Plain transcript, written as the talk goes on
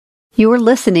You are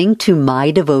listening to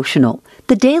My Devotional,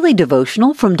 the daily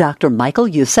devotional from Dr. Michael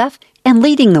Youssef and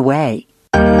Leading the Way.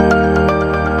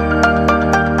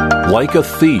 Like a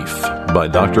Thief by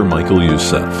Dr. Michael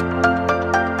Youssef.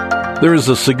 There is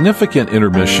a significant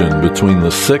intermission between the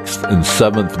sixth and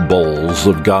seventh bowls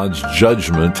of God's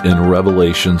judgment in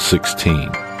Revelation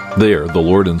 16. There, the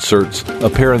Lord inserts a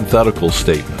parenthetical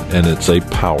statement, and it's a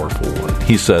powerful one.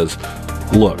 He says,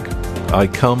 "Look, I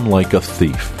come like a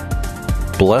thief.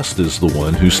 Blessed is the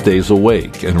one who stays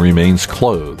awake and remains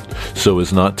clothed, so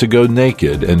as not to go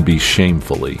naked and be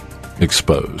shamefully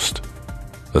exposed."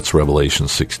 That's Revelation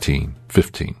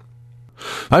 16:15.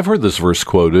 I've heard this verse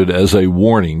quoted as a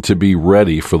warning to be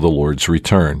ready for the Lord's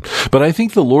return, but I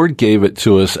think the Lord gave it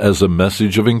to us as a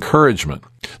message of encouragement.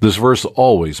 This verse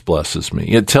always blesses me.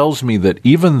 It tells me that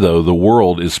even though the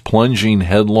world is plunging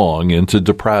headlong into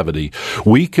depravity,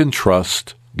 we can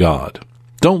trust God.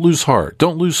 Don't lose heart.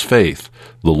 Don't lose faith.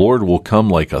 The Lord will come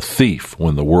like a thief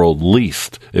when the world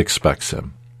least expects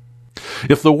him.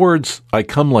 If the words, "I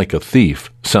come like a thief,"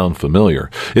 sound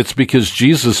familiar, it's because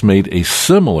Jesus made a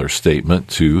similar statement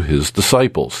to his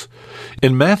disciples.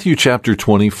 In Matthew chapter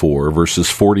 24, verses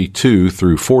 42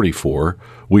 through 44,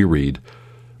 we read,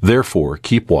 "Therefore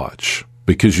keep watch,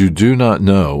 because you do not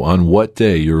know on what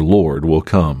day your Lord will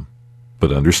come.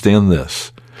 But understand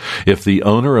this, if the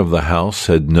owner of the house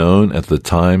had known at the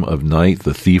time of night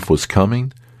the thief was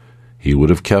coming, he would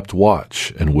have kept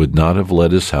watch and would not have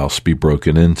let his house be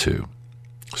broken into.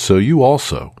 So you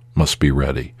also must be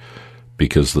ready,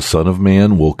 because the Son of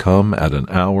Man will come at an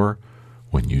hour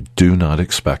when you do not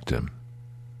expect him."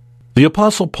 The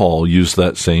Apostle Paul used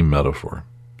that same metaphor.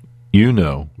 You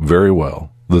know very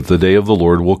well that the day of the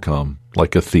Lord will come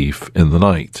like a thief in the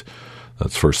night.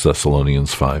 That's 1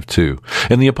 Thessalonians 5:2.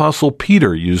 And the Apostle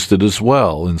Peter used it as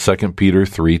well in 2 Peter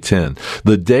 3:10.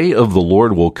 The day of the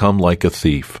Lord will come like a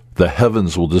thief. The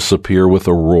heavens will disappear with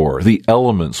a roar. The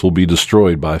elements will be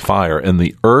destroyed by fire, and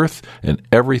the earth and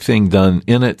everything done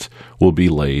in it will be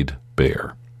laid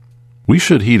bare. We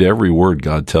should heed every word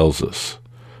God tells us.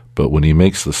 But when he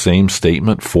makes the same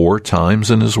statement 4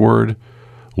 times in his word,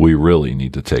 we really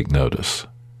need to take notice.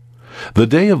 The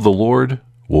day of the Lord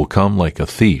will come like a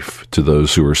thief to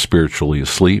those who are spiritually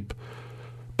asleep,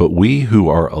 but we who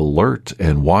are alert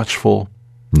and watchful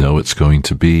know it's going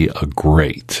to be a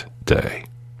great day.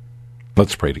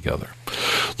 Let's pray together.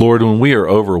 Lord, when we are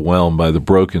overwhelmed by the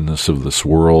brokenness of this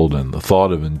world and the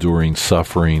thought of enduring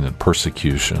suffering and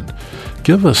persecution,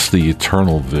 give us the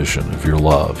eternal vision of your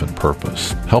love and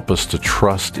purpose. Help us to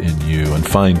trust in you and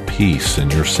find peace in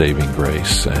your saving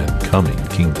grace and coming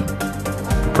kingdom.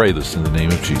 I pray this in the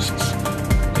name of Jesus.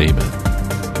 Amen.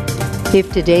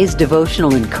 If today's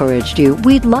devotional encouraged you,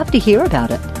 we'd love to hear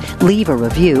about it. Leave a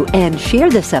review and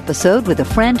share this episode with a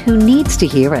friend who needs to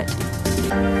hear it.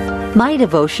 My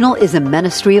Devotional is a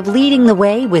ministry of Leading the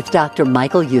Way with Dr.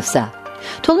 Michael Youssef.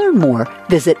 To learn more,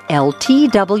 visit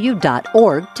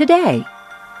ltw.org today.